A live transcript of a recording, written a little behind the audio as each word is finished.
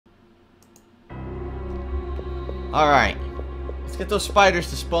Alright. Let's get those spiders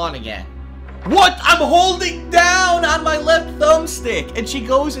to spawn again. What? I'm holding down on my left thumbstick and she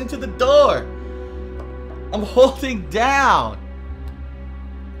goes into the door. I'm holding down.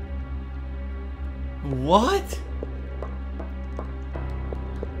 What?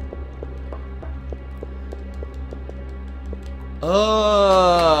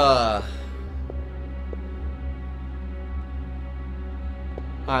 Alright,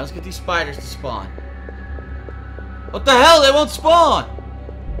 let's get these spiders to spawn. What the hell? They won't spawn!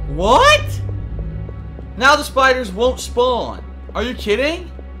 What? Now the spiders won't spawn. Are you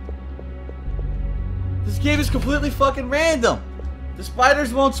kidding? This game is completely fucking random. The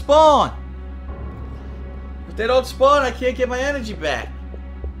spiders won't spawn. If they don't spawn, I can't get my energy back.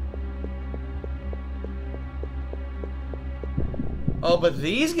 Oh, but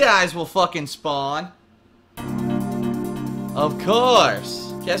these guys will fucking spawn. Of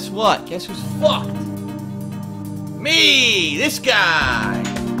course. Guess what? Guess who's fucked? Me! This guy!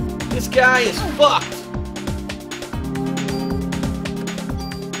 This guy is fucked!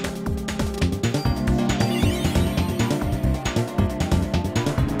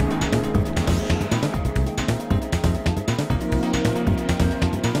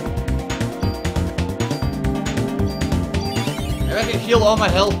 Maybe I can heal all my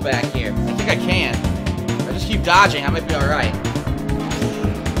health back here. I think I can. If I just keep dodging, I might be alright.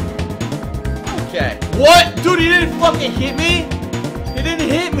 Okay. What? Dude, he didn't fucking hit me? He didn't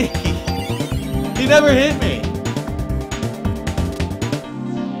hit me. He never hit me.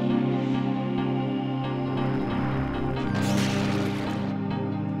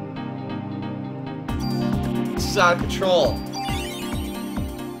 This is out of control.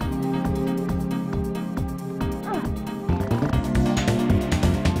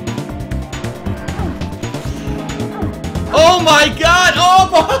 Oh my god! Oh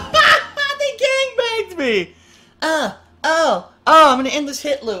my... They gangbanged me! Oh, I'm gonna end this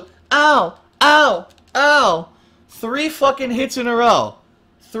hit loop. Oh. 3 fucking hits in a row.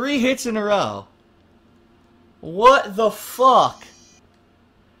 3 hits in a row. What the fuck?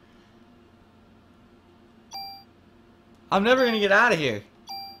 I'm never gonna get out of here.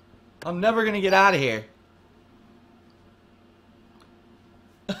 I'm never gonna get out of here.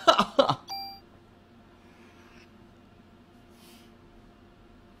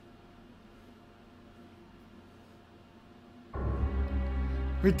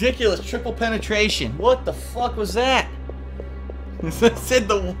 Ridiculous triple penetration. What the fuck was that? It said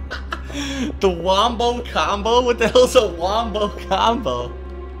the wombo combo? What the hell's a wombo combo?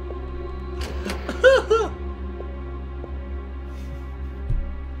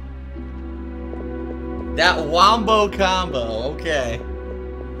 That wombo combo, okay.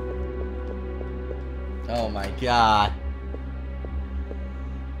 Oh my god.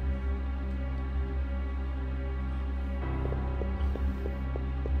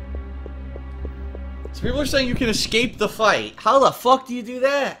 So people are saying you can escape the fight. How the fuck do you do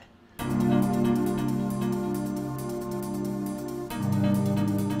that?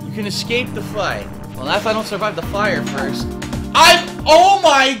 You can escape the fight. Well, not if I don't survive the fire first. Oh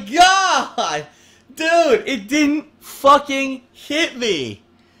my god! Dude, it didn't fucking hit me.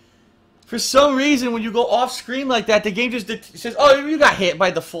 For some reason, when you go off screen like that, the game just says, oh, you got hit by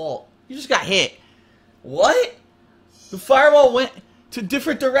default. You just got hit. What? The firewall went to a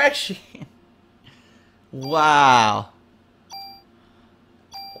different direction. Wow.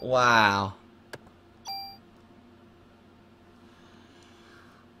 Wow.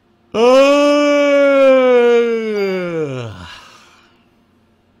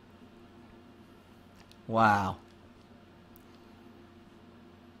 Wow.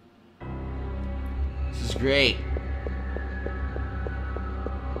 This is great.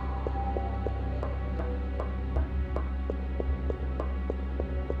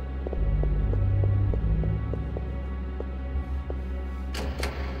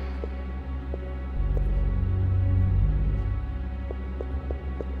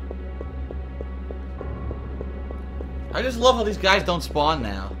 I just love how these guys don't spawn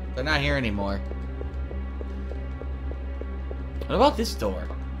now. They're not here anymore. What about this door?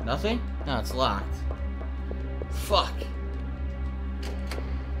 Nothing? No, it's locked. Fuck.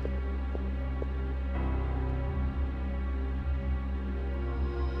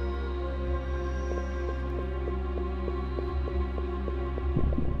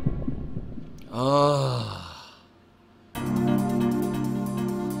 Oh.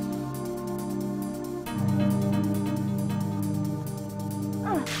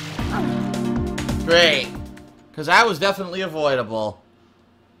 Great. Because that was definitely avoidable.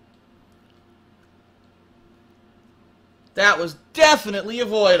 That was definitely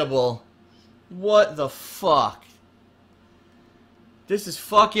avoidable. What the fuck? This is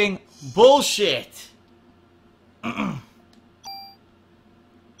fucking bullshit.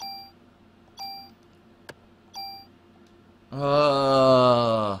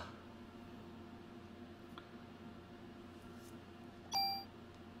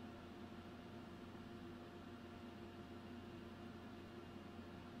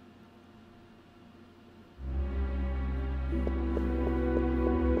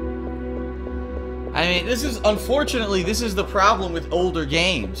 I mean, unfortunately, this is the problem with older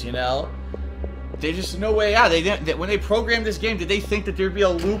games, you know? There's just no way out. When they programmed this game, did they think that there'd be a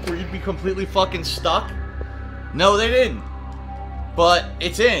loop where you'd be completely fucking stuck? No, they didn't. But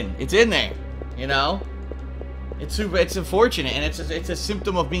it's in there, you know? It's unfortunate, and it's a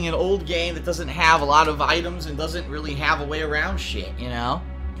symptom of being an old game that doesn't have a lot of items and doesn't really have a way around shit, you know?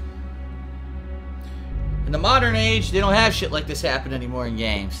 In the modern age, they don't have shit like this happen anymore in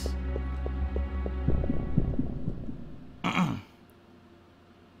games.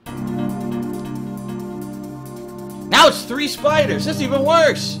 Now it's 3 spiders. That's even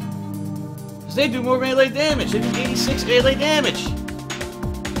worse. Because they do more melee damage. They do 86 melee damage.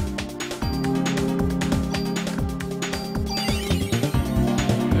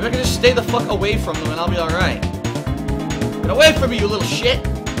 Maybe I can just stay the fuck away from them and I'll be alright. Get away from me, you little shit.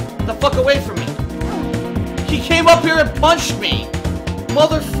 Get the fuck away from me. He came up here and punched me.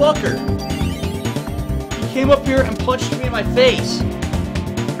 Motherfucker. He came up here and punched me in my face.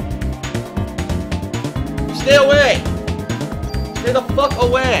 Stay away! Stay the fuck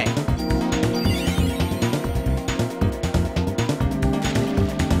away!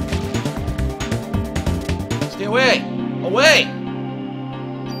 Stay away! Away!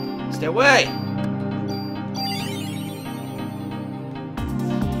 Stay away!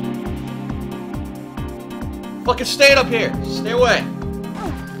 Fucking stay up here! Stay away!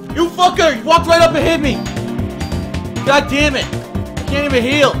 You fucker! You walked right up and hit me! God damn it! I can't even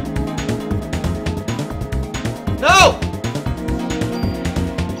heal! No!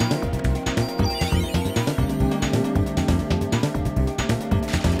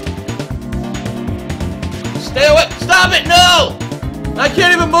 Stay away! Stop it! No! I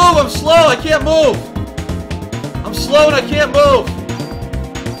can't even move! I'm slow! I can't move! I'm slow and I can't move!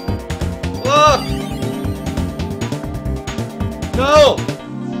 Look! No!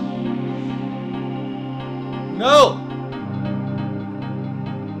 No!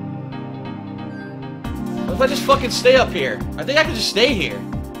 What if I just fucking stay up here? I think I can just stay here.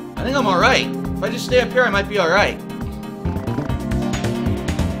 I think I'm alright. If I just stay up here, I might be alright.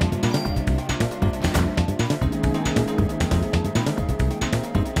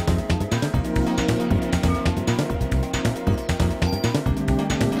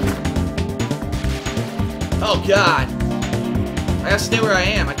 Oh god. I gotta stay where I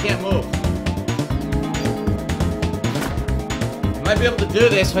am. I can't move. I might be able to do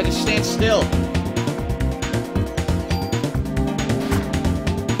this if I just stand still.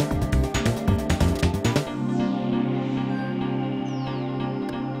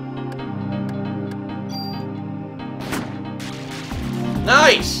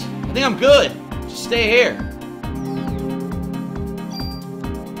 Nice! I think I'm good. Just stay here.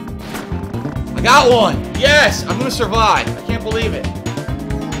 I got one! Yes! I'm gonna survive. I can't believe it.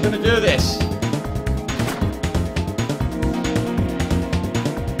 I'm gonna do this.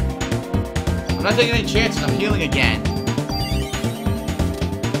 I'm not taking any chances. I'm healing again.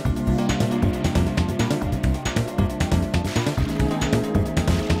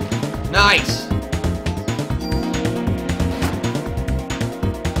 Nice!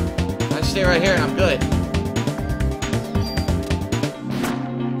 Stay right here and I'm good.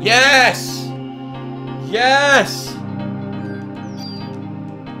 Yes! Yes!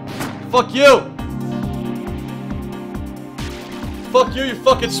 Fuck you! Fuck you, you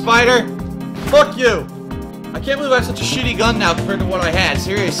fucking spider! Fuck you! I can't believe I have such a shitty gun now compared to what I had,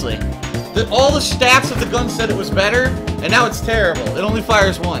 seriously. All the stats of the gun said it was better, and now it's terrible. It only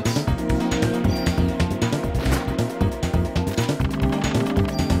fires once.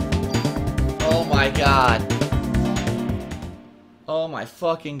 Oh my god. Oh my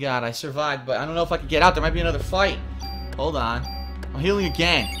fucking god, I survived, but I don't know if I can get out. There might be another fight. Hold on. I'm healing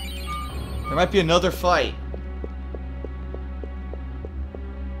again. There might be another fight.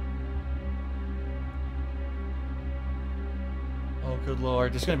 Oh good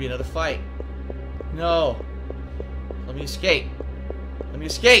lord, there's gonna be another fight. No. Let me escape. Let me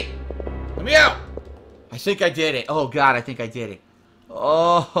escape. Let me out. I think I did it. Oh god, I think I did it.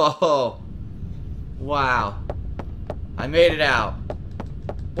 Oh. Wow. I made it out.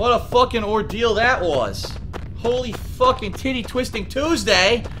 What a fucking ordeal that was. Holy fucking titty twisting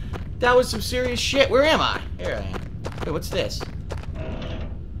Tuesday. That was some serious shit. Where am I? Here I am. Wait, what's this?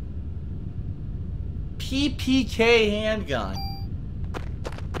 PPK handgun.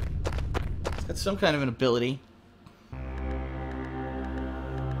 It's got some kind of an ability.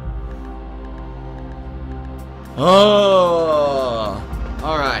 Oh,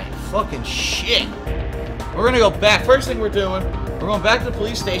 alright. Fucking shit. We're gonna go back. First thing we're doing, we're going back to the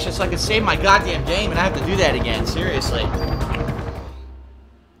police station so I can save my goddamn game, and I have to do that again. Seriously.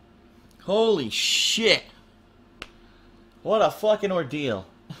 Holy shit. What a fucking ordeal.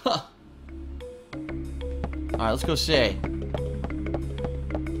 Alright, let's go say.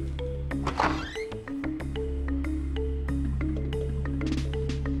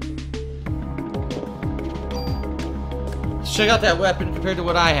 Let's check out that weapon compared to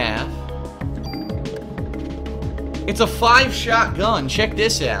what I have. It's a 5-shot gun. Check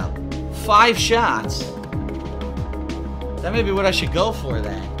this out. 5 shots. That may be what I should go for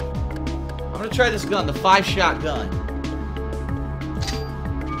then. I'm gonna try this gun, the 5-shot gun.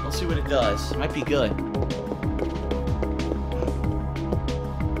 Let's see what it does. It might be good.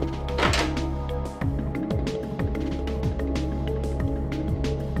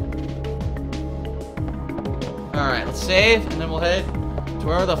 Alright, let's save, and then we'll head to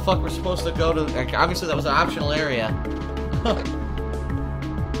wherever the fuck we're supposed to go to. Obviously, that was an optional area.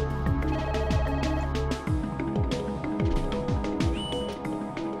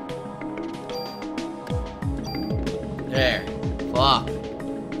 There. Fuck.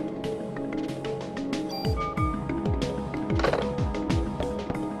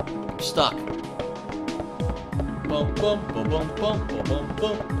 I'm stuck. Boom, boom, boom, boom, boom, boom, boom,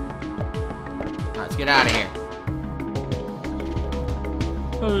 boom. Alright, let's get out of here.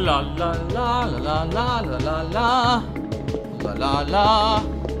 La la la la la la la la la la la.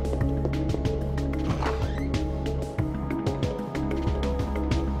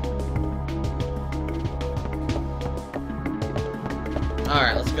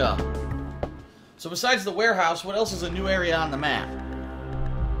 Alright, let's go. So besides the warehouse, what else is a new area on the map?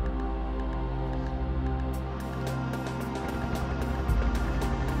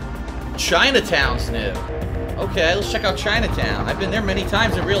 Chinatown's new. Okay, let's check out Chinatown. I've been there many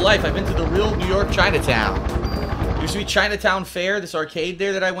times in real life. I've been to the real New York Chinatown. There used to be Chinatown Fair, this arcade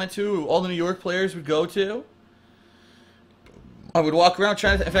there that I went to, all the New York players would go to. I would walk around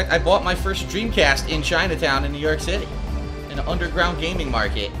Chinatown. In fact, I bought my first Dreamcast in Chinatown in New York City. In an underground gaming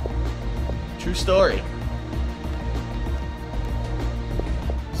market. True story.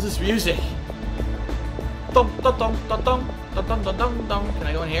 What's this music? Dum, dum, dum, dum, dum, dum, dum, dum, dum. Can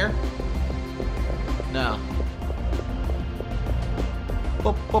I go in here? No.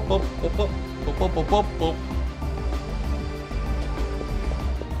 Boop, boop, boop, boop, boop, boop, boop, boop, boop.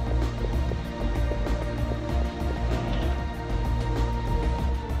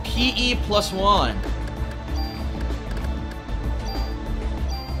 PE +1.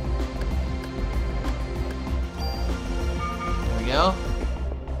 There we go.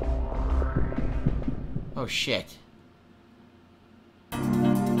 Oh shit.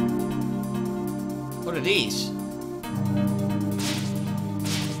 What are these?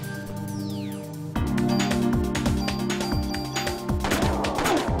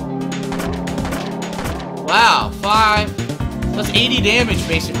 Wow, 5. That's 80 damage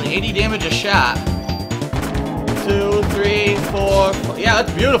basically. 80 damage a shot. 2, 3, 4, 5. Yeah,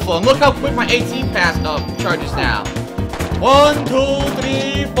 that's beautiful. And look how quick my AT pass charges now. 1, 2,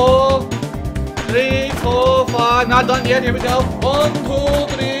 3, 4. 3, 4, 5. Not done yet. Here we go. 1,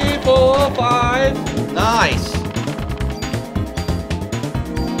 2, 3, 4, 5. Nice.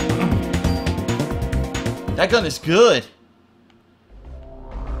 That gun is good.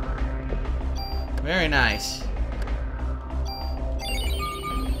 Very nice.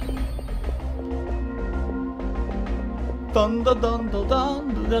 Dun dun dun dun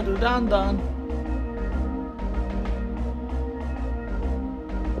dun dun dun dun.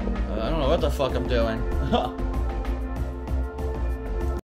 I don't know what the fuck I'm doing.